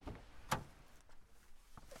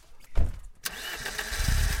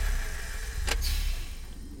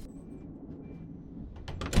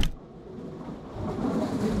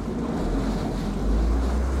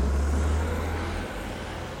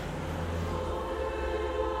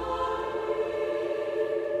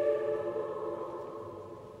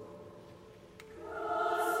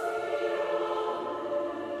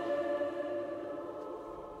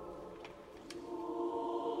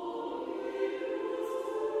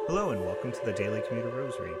Hello and welcome to the Daily Commuter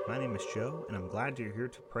Rosary. My name is Joe, and I'm glad you're here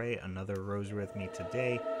to pray another rosary with me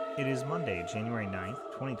today. It is Monday, January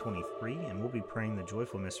 9th, 2023, and we'll be praying the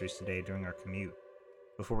joyful mysteries today during our commute.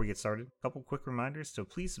 Before we get started, a couple quick reminders, so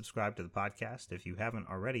please subscribe to the podcast if you haven't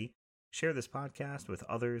already. Share this podcast with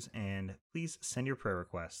others, and please send your prayer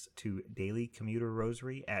requests to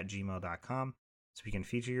dailycommuterrosary@gmail.com so we can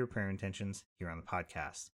feature your prayer intentions here on the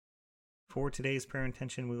podcast. For today's prayer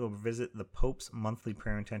intention, we will visit the Pope's monthly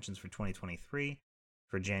prayer intentions for 2023.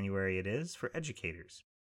 For January, it is for educators.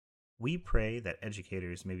 We pray that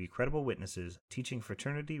educators may be credible witnesses, teaching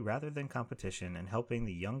fraternity rather than competition and helping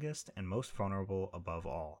the youngest and most vulnerable above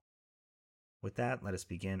all. With that, let us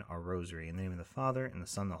begin our rosary. In the name of the Father, and the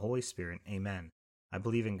Son, and the Holy Spirit. Amen. I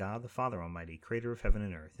believe in God, the Father Almighty, creator of heaven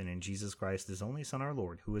and earth, and in Jesus Christ, his only Son, our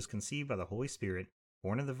Lord, who was conceived by the Holy Spirit,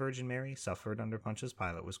 born of the Virgin Mary, suffered under Pontius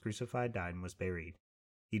Pilate, was crucified, died, and was buried.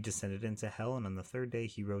 He descended into hell, and on the third day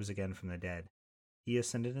he rose again from the dead. He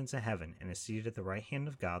ascended into heaven, and is seated at the right hand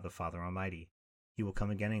of God the Father Almighty. He will come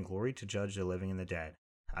again in glory to judge the living and the dead.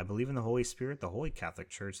 I believe in the Holy Spirit, the Holy Catholic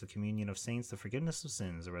Church, the communion of saints, the forgiveness of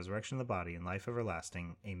sins, the resurrection of the body, and life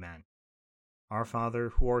everlasting. Amen. Our Father,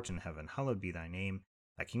 who art in heaven, hallowed be thy name.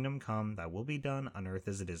 Thy kingdom come, thy will be done, on earth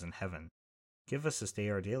as it is in heaven. Give us this day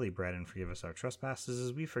our daily bread, and forgive us our trespasses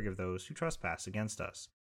as we forgive those who trespass against us.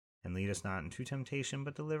 And lead us not into temptation,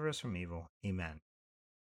 but deliver us from evil. Amen.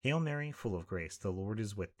 Hail Mary, full of grace, the Lord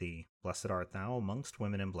is with thee. Blessed art thou amongst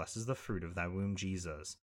women, and blessed is the fruit of thy womb,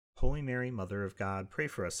 Jesus. Holy Mary, Mother of God, pray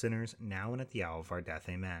for us sinners, now and at the hour of our death.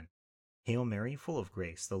 Amen. Hail Mary, full of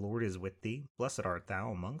grace, the Lord is with thee. Blessed art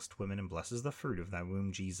thou amongst women, and blessed is the fruit of thy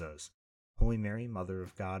womb, Jesus. Holy Mary, Mother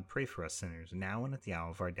of God, pray for us sinners, now and at the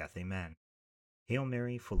hour of our death. Amen. Hail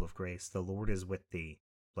Mary, full of grace, the Lord is with thee.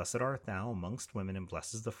 Blessed art thou amongst women, and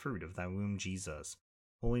blessed is the fruit of thy womb, Jesus.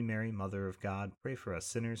 Holy Mary, Mother of God, pray for us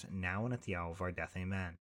sinners, now and at the hour of our death.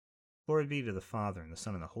 Amen. Glory be to the Father, and the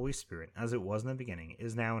Son, and the Holy Spirit, as it was in the beginning,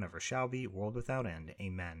 is now, and ever shall be, world without end.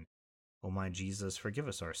 Amen. O my Jesus, forgive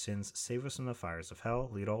us our sins, save us from the fires of hell,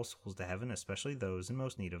 lead all souls to heaven, especially those in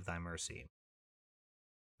most need of thy mercy.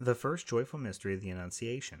 The first joyful mystery of the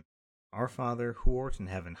Annunciation. Our Father, who art in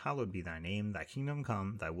heaven, hallowed be thy name. Thy kingdom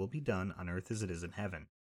come, thy will be done, on earth as it is in heaven.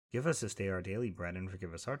 Give us this day our daily bread, and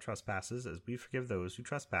forgive us our trespasses, as we forgive those who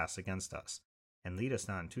trespass against us. And lead us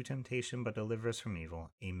not into temptation, but deliver us from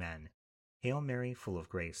evil. Amen. Hail Mary, full of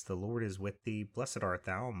grace, the Lord is with thee. Blessed art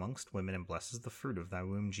thou amongst women, and blessed is the fruit of thy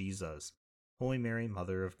womb, Jesus. Holy Mary,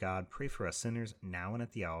 Mother of God, pray for us sinners, now and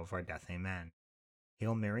at the hour of our death. Amen.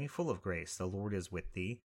 Hail Mary, full of grace, the Lord is with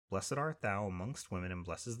thee. Blessed art thou amongst women, and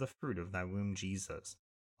blessed is the fruit of thy womb, Jesus.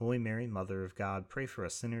 Holy Mary, Mother of God, pray for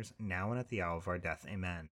us sinners, now and at the hour of our death.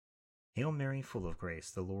 Amen. Hail Mary, full of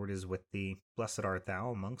grace, the Lord is with thee. Blessed art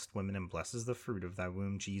thou amongst women, and blessed is the fruit of thy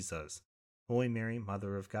womb, Jesus. Holy Mary,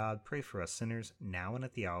 Mother of God, pray for us sinners, now and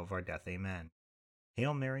at the hour of our death. Amen.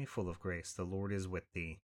 Hail Mary, full of grace, the Lord is with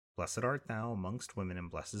thee. Blessed art thou amongst women,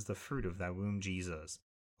 and blessed is the fruit of thy womb, Jesus.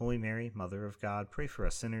 Holy Mary, Mother of God, pray for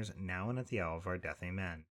us sinners, now and at the hour of our death.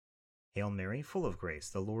 Amen. Hail Mary, full of grace,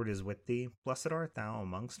 the Lord is with thee. Blessed art thou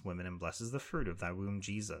amongst women, and blessed is the fruit of thy womb,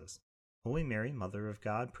 Jesus. Holy Mary, Mother of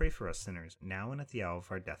God, pray for us sinners, now and at the hour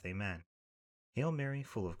of our death. Amen. Hail Mary,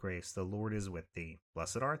 full of grace, the Lord is with thee.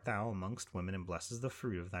 Blessed art thou amongst women, and blessed is the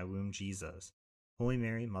fruit of thy womb, Jesus. Holy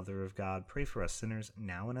Mary, Mother of God, pray for us sinners,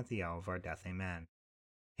 now and at the hour of our death. Amen.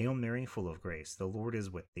 Hail Mary, full of grace, the Lord is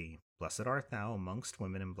with thee. Blessed art thou amongst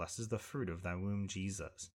women, and blessed is the fruit of thy womb,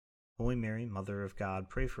 Jesus. Holy Mary, Mother of God,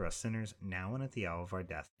 pray for us sinners, now and at the hour of our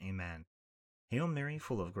death. Amen. Hail Mary,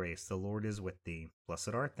 full of grace, the Lord is with thee.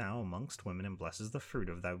 Blessed art thou amongst women, and blessed is the fruit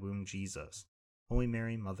of thy womb, Jesus. Holy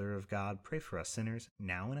Mary, Mother of God, pray for us sinners,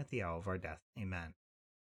 now and at the hour of our death. Amen.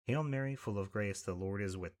 Hail Mary, full of grace, the Lord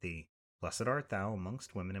is with thee. Blessed art thou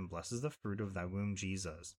amongst women, and blessed is the fruit of thy womb,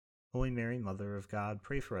 Jesus. Holy Mary, Mother of God,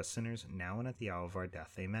 pray for us sinners, now and at the hour of our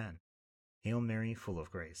death. Amen. Hail Mary, full of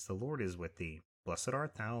grace, the Lord is with thee. Blessed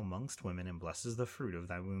art thou amongst women, and blessed is the fruit of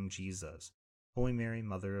thy womb, Jesus. Holy Mary,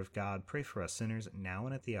 Mother of God, pray for us sinners, now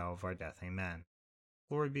and at the hour of our death. Amen.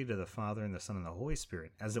 Glory be to the Father, and the Son, and the Holy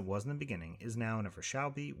Spirit, as it was in the beginning, is now, and ever shall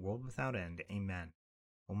be, world without end. Amen.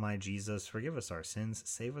 O my Jesus, forgive us our sins,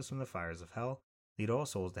 save us from the fires of hell, lead all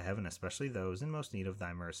souls to heaven, especially those in most need of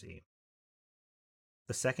thy mercy.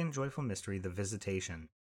 The second joyful mystery, the Visitation.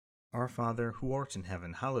 Our Father, who art in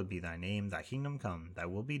heaven, hallowed be thy name. Thy kingdom come, thy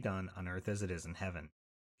will be done, on earth as it is in heaven.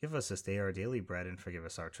 Give us this day our daily bread, and forgive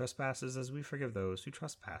us our trespasses, as we forgive those who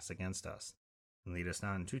trespass against us. And lead us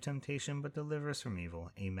not into temptation, but deliver us from evil.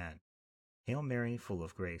 Amen. Hail Mary, full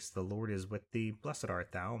of grace, the Lord is with thee. Blessed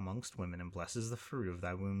art thou amongst women, and blessed is the fruit of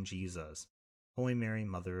thy womb, Jesus. Holy Mary,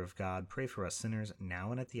 Mother of God, pray for us sinners,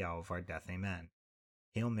 now and at the hour of our death. Amen.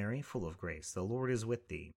 Hail Mary, full of grace, the Lord is with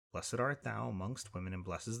thee. Blessed art thou amongst women, and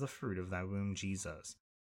blessed is the fruit of thy womb, Jesus.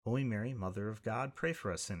 Holy Mary, Mother of God, pray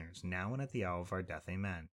for us sinners, now and at the hour of our death.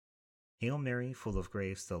 Amen. Hail Mary, full of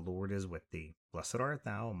grace, the Lord is with thee. Blessed art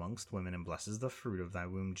thou amongst women, and blessed is the fruit of thy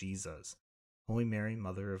womb, Jesus. Holy Mary,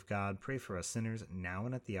 Mother of God, pray for us sinners, now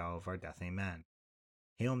and at the hour of our death. Amen.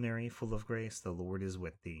 Hail Mary, full of grace, the Lord is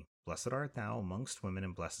with thee. Blessed art thou amongst women,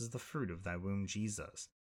 and blessed is the fruit of thy womb, Jesus.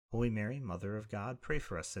 Holy Mary, Mother of God, pray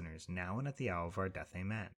for us sinners, now and at the hour of our death.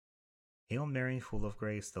 Amen. Hail Mary, full of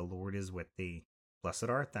grace, the Lord is with thee. Blessed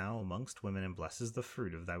art thou amongst women, and blessed is the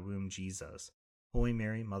fruit of thy womb, Jesus. Holy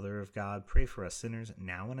Mary, Mother of God, pray for us sinners,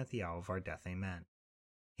 now and at the hour of our death. Amen.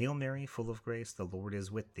 Hail Mary, full of grace, the Lord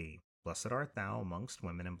is with thee. Blessed art thou amongst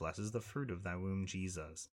women, and blessed is the fruit of thy womb,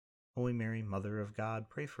 Jesus. Holy Mary, Mother of God,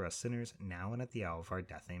 pray for us sinners, now and at the hour of our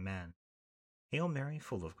death. Amen. Hail Mary,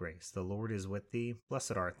 full of grace, the Lord is with thee.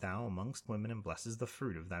 Blessed art thou amongst women, and blessed is the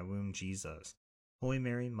fruit of thy womb, Jesus. Holy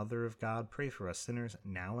Mary, Mother of God, pray for us sinners,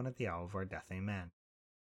 now and at the hour of our death. Amen.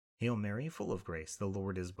 Hail Mary, full of grace, the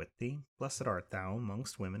Lord is with thee. Blessed art thou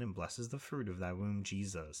amongst women, and blessed is the fruit of thy womb,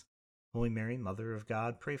 Jesus. Holy Mary, Mother of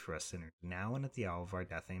God, pray for us sinners, now and at the hour of our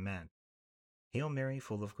death. Amen. Hail Mary,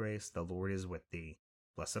 full of grace, the Lord is with thee.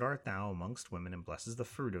 Blessed art thou amongst women, and blessed is the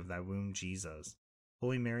fruit of thy womb, Jesus.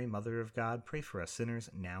 Holy Mary, Mother of God, pray for us sinners,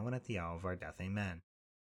 now and at the hour of our death. Amen.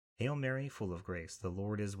 Hail Mary, full of grace, the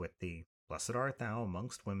Lord is with thee. Blessed art thou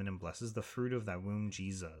amongst women, and blessed is the fruit of thy womb,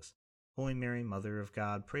 Jesus. Holy Mary, Mother of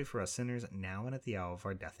God, pray for us sinners, now and at the hour of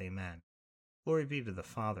our death. Amen. Glory be to the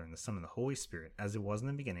Father, and the Son, and the Holy Spirit, as it was in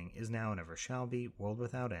the beginning, is now, and ever shall be, world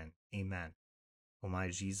without end. Amen. O my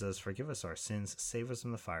Jesus, forgive us our sins, save us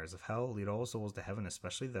from the fires of hell, lead all souls to heaven,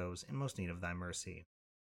 especially those in most need of thy mercy.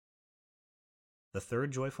 The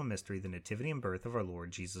third joyful mystery, the Nativity and birth of our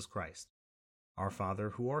Lord Jesus Christ. Our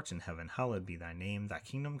Father, who art in heaven, hallowed be thy name. Thy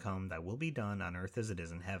kingdom come, thy will be done, on earth as it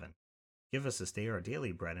is in heaven. Give us this day our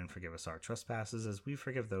daily bread, and forgive us our trespasses, as we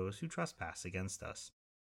forgive those who trespass against us.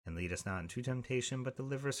 And lead us not into temptation, but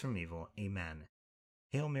deliver us from evil. Amen.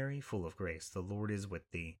 Hail Mary, full of grace, the Lord is with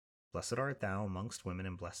thee. Blessed art thou amongst women,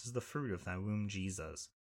 and blessed is the fruit of thy womb, Jesus.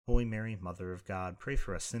 Holy Mary, Mother of God, pray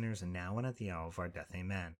for us sinners, and now and at the hour of our death.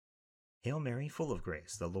 Amen. Hail Mary, full of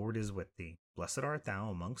grace, the Lord is with thee. Blessed art thou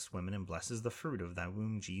amongst women, and blessed is the fruit of thy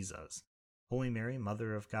womb, Jesus. Holy Mary,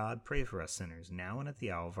 Mother of God, pray for us sinners, now and at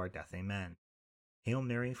the hour of our death. Amen. Hail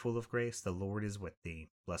Mary, full of grace, the Lord is with thee.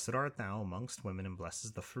 Blessed art thou amongst women, and blessed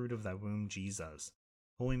is the fruit of thy womb, Jesus.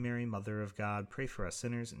 Holy Mary, Mother of God, pray for us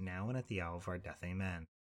sinners, now and at the hour of our death. Amen.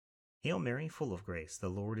 Hail Mary, full of grace, the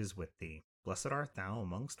Lord is with thee. Blessed art thou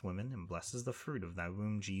amongst women, and blessed is the fruit of thy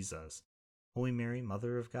womb, Jesus. Holy Mary,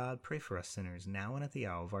 Mother of God, pray for us sinners, now and at the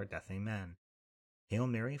hour of our death. Amen. Hail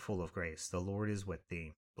Mary, full of grace, the Lord is with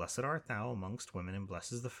thee. Blessed art thou amongst women, and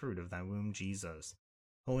blessed is the fruit of thy womb, Jesus.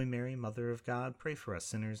 Holy Mary, Mother of God, pray for us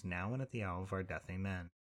sinners, now and at the hour of our death. Amen.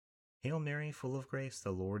 Hail Mary, full of grace,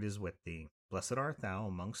 the Lord is with thee. Blessed art thou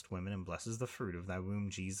amongst women, and blessed is the fruit of thy womb,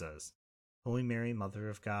 Jesus. Holy Mary, Mother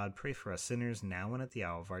of God, pray for us sinners, now and at the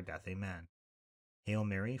hour of our death. Amen. Hail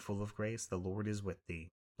Mary, full of grace, the Lord is with thee.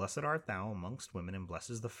 Blessed art thou amongst women, and blessed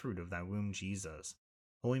is the fruit of thy womb, Jesus.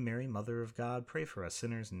 Holy Mary, Mother of God, pray for us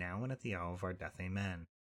sinners, now and at the hour of our death. Amen.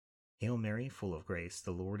 Hail Mary, full of grace,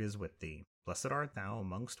 the Lord is with thee. Blessed art thou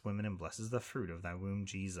amongst women, and blessed is the fruit of thy womb,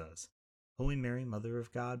 Jesus. Holy Mary, Mother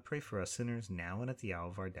of God, pray for us sinners, now and at the hour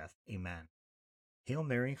of our death. Amen. Hail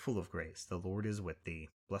Mary, full of grace, the Lord is with thee.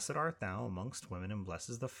 Blessed art thou amongst women, and blessed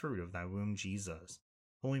is the fruit of thy womb, Jesus.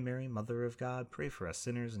 Holy Mary, Mother of God, pray for us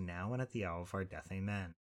sinners, now and at the hour of our death.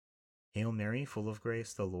 Amen. Hail Mary, full of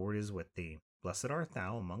grace, the Lord is with thee. Blessed art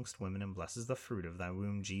thou amongst women, and blessed is the fruit of thy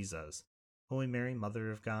womb, Jesus. Holy Mary,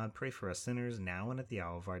 Mother of God, pray for us sinners, now and at the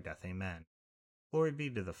hour of our death. Amen. Glory be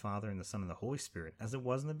to the Father, and the Son, and the Holy Spirit, as it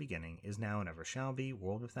was in the beginning, is now, and ever shall be,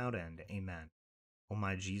 world without end. Amen. O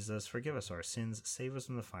my Jesus, forgive us our sins, save us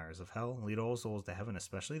from the fires of hell, lead all souls to heaven,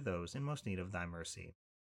 especially those in most need of thy mercy.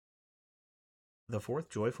 The fourth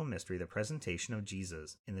joyful mystery, the presentation of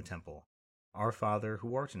Jesus in the temple. Our Father,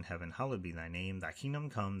 who art in heaven, hallowed be thy name. Thy kingdom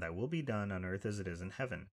come, thy will be done, on earth as it is in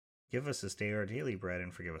heaven. Give us this day our daily bread,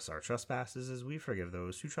 and forgive us our trespasses, as we forgive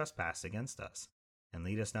those who trespass against us. And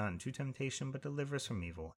lead us not into temptation, but deliver us from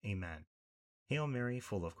evil. Amen. Hail Mary,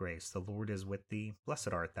 full of grace, the Lord is with thee.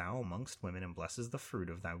 Blessed art thou amongst women, and blessed is the fruit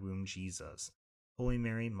of thy womb, Jesus. Holy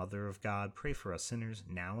Mary, Mother of God, pray for us sinners,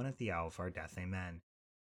 now and at the hour of our death. Amen.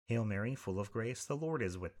 Hail Mary, full of grace, the Lord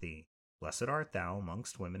is with thee. Blessed art thou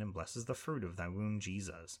amongst women, and blessed is the fruit of thy womb,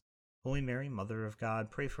 Jesus. Holy Mary, Mother of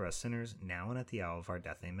God, pray for us sinners, now and at the hour of our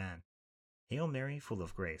death. Amen. Hail Mary, full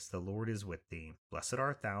of grace, the Lord is with thee. Blessed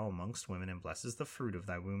art thou amongst women, and blessed is the fruit of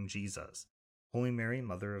thy womb, Jesus. Holy Mary,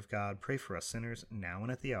 Mother of God, pray for us sinners, now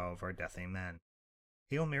and at the hour of our death. Amen.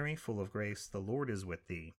 Hail Mary, full of grace, the Lord is with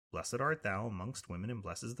thee. Blessed art thou amongst women, and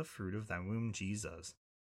blessed is the fruit of thy womb, Jesus.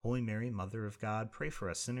 Holy Mary, Mother of God, pray for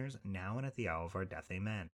us sinners, now and at the hour of our death.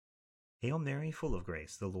 Amen. Hail Mary, full of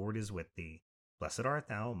grace, the Lord is with thee. Blessed art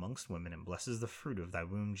thou amongst women, and blessed is the fruit of thy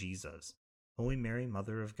womb, Jesus. Holy Mary,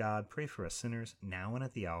 Mother of God, pray for us sinners, now and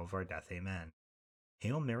at the hour of our death. Amen.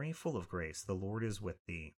 Hail Mary, full of grace, the Lord is with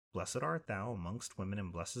thee. Blessed art thou amongst women,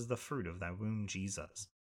 and blessed is the fruit of thy womb, Jesus.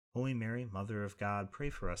 Holy Mary, Mother of God, pray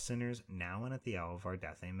for us sinners, now and at the hour of our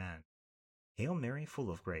death. Amen. Hail Mary,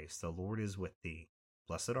 full of grace, the Lord is with thee.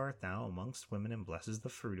 Blessed art thou amongst women, and blessed is the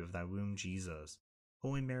fruit of thy womb, Jesus.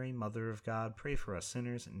 Holy Mary, Mother of God, pray for us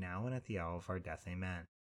sinners, now and at the hour of our death. Amen.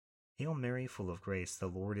 Hail Mary, full of grace, the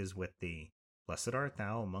Lord is with thee. Blessed art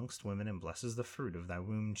thou amongst women, and blessed is the fruit of thy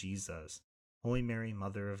womb, Jesus. Holy Mary,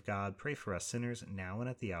 Mother of God, pray for us sinners, now and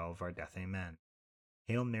at the hour of our death. Amen.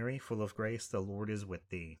 Hail Mary, full of grace, the Lord is with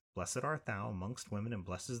thee. Blessed art thou amongst women, and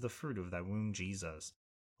blessed is the fruit of thy womb, Jesus.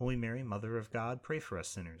 Holy Mary, Mother of God, pray for us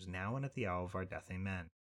sinners, now and at the hour of our death. Amen.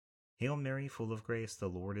 Hail Mary, full of grace, the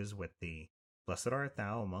Lord is with thee. Blessed art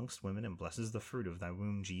thou amongst women, and blessed is the fruit of thy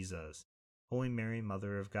womb, Jesus. Holy Mary,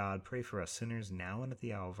 Mother of God, pray for us sinners, now and at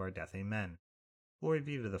the hour of our death. Amen. Glory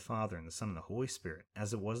be to the Father, and the Son, and the Holy Spirit,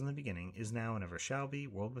 as it was in the beginning, is now, and ever shall be,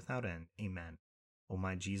 world without end. Amen. O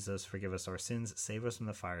my Jesus, forgive us our sins, save us from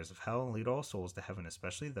the fires of hell, and lead all souls to heaven,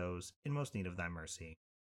 especially those in most need of thy mercy.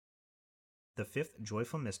 The fifth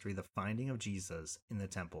joyful mystery, the finding of Jesus in the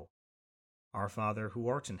temple. Our Father, who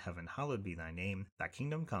art in heaven, hallowed be thy name. Thy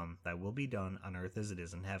kingdom come, thy will be done, on earth as it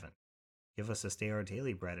is in heaven. Give us this day our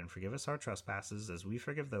daily bread, and forgive us our trespasses, as we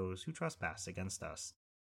forgive those who trespass against us.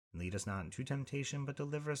 And lead us not into temptation, but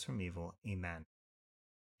deliver us from evil. Amen.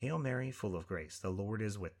 Hail Mary, full of grace, the Lord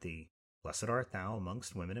is with thee. Blessed art thou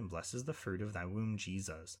amongst women, and blessed is the fruit of thy womb,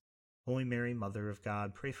 Jesus. Holy Mary, Mother of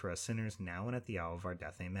God, pray for us sinners, now and at the hour of our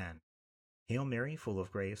death. Amen. Hail Mary, full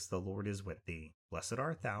of grace, the Lord is with thee. Blessed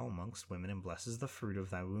art thou amongst women, and blessed is the fruit of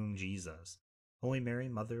thy womb, Jesus. Holy Mary,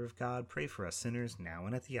 Mother of God, pray for us sinners, now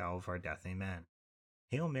and at the hour of our death. Amen.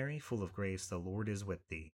 Hail Mary, full of grace, the Lord is with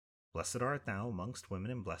thee. Blessed art thou amongst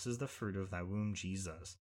women, and blessed is the fruit of thy womb,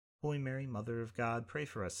 Jesus. Holy Mary, Mother of God, pray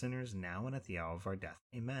for us sinners, now and at the hour of our death.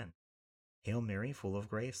 Amen. Hail Mary, full of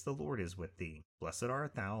grace, the Lord is with thee. Blessed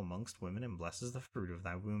art thou amongst women, and blessed is the fruit of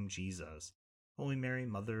thy womb, Jesus. Holy Mary,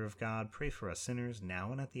 Mother of God, pray for us sinners,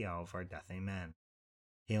 now and at the hour of our death. Amen.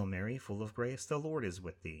 Hail Mary, full of grace, the Lord is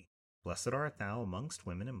with thee. Blessed art thou amongst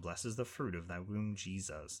women, and blessed is the fruit of thy womb,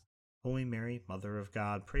 Jesus. Holy Mary, Mother of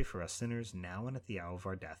God, pray for us sinners, now and at the hour of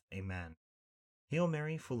our death. Amen. Hail Mary,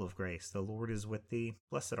 full of grace, the Lord is with thee.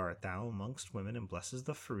 Blessed art thou amongst women, and blessed is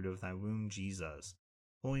the fruit of thy womb, Jesus.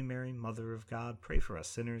 Holy Mary, Mother of God, pray for us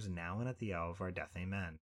sinners, now and at the hour of our death.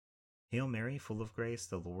 Amen. Hail Mary, full of grace,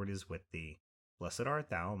 the Lord is with thee. Blessed art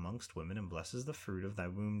thou amongst women, and blessed is the fruit of thy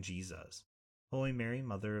womb, Jesus. Holy Mary,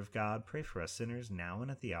 Mother of God, pray for us sinners, now and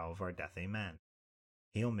at the hour of our death. Amen.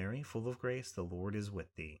 Hail Mary, full of grace, the Lord is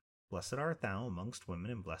with thee. Blessed art thou amongst women,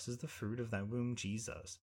 and blessed is the fruit of thy womb,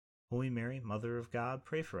 Jesus. Holy Mary, Mother of God,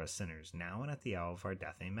 pray for us sinners, now and at the hour of our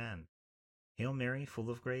death. Amen. Hail Mary, full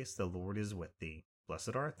of grace, the Lord is with thee.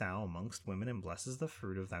 Blessed art thou amongst women, and blessed is the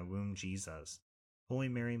fruit of thy womb, Jesus. Holy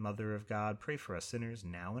Mary, Mother of God, pray for us sinners,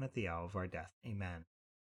 now and at the hour of our death. Amen.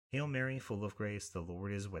 Hail Mary, full of grace, the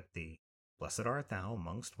Lord is with thee. Blessed art thou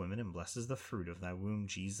amongst women, and blessed is the fruit of thy womb,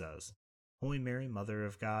 Jesus. Holy Mary, Mother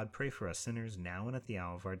of God, pray for us sinners, now and at the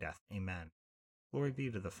hour of our death. Amen. Glory be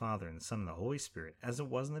to the Father, and the Son, and the Holy Spirit, as it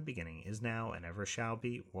was in the beginning, is now, and ever shall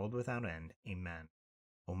be, world without end. Amen.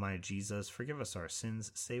 O my Jesus, forgive us our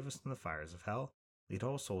sins, save us from the fires of hell, lead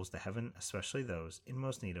all souls to heaven, especially those in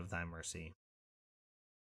most need of thy mercy.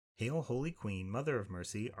 Hail, Holy Queen, Mother of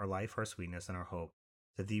Mercy, our life, our sweetness, and our hope.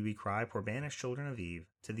 To thee we cry, poor banished children of Eve.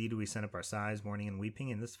 To thee do we send up our sighs, mourning and weeping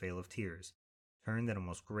in this vale of tears. Turn then, O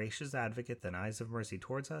most gracious Advocate, thine eyes of mercy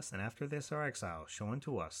towards us, and after this our exile, show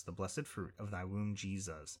unto us the blessed fruit of thy womb,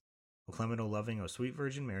 Jesus. O clement, O loving, O sweet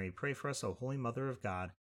Virgin Mary, pray for us, O Holy Mother of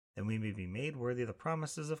God, that we may be made worthy of the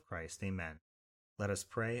promises of Christ. Amen. Let us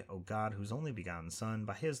pray, O God, whose only begotten Son,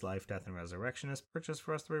 by his life, death, and resurrection, has purchased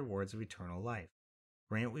for us the rewards of eternal life.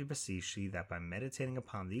 Grant, we beseech thee, that by meditating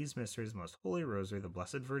upon these mysteries, most holy Rosary of the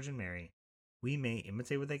Blessed Virgin Mary, we may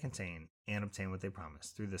imitate what they contain, and obtain what they promise,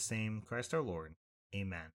 through the same Christ our Lord.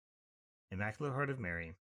 Amen. Immaculate Heart of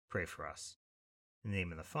Mary, pray for us. In the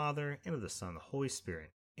name of the Father, and of the Son, and the Holy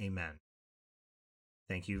Spirit. Amen.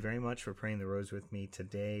 Thank you very much for praying the Rosary with me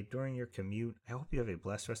today during your commute. I hope you have a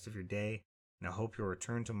blessed rest of your day. and I hope you'll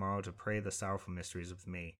return tomorrow to pray the sorrowful mysteries with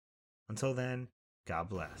me. Until then, God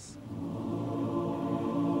bless.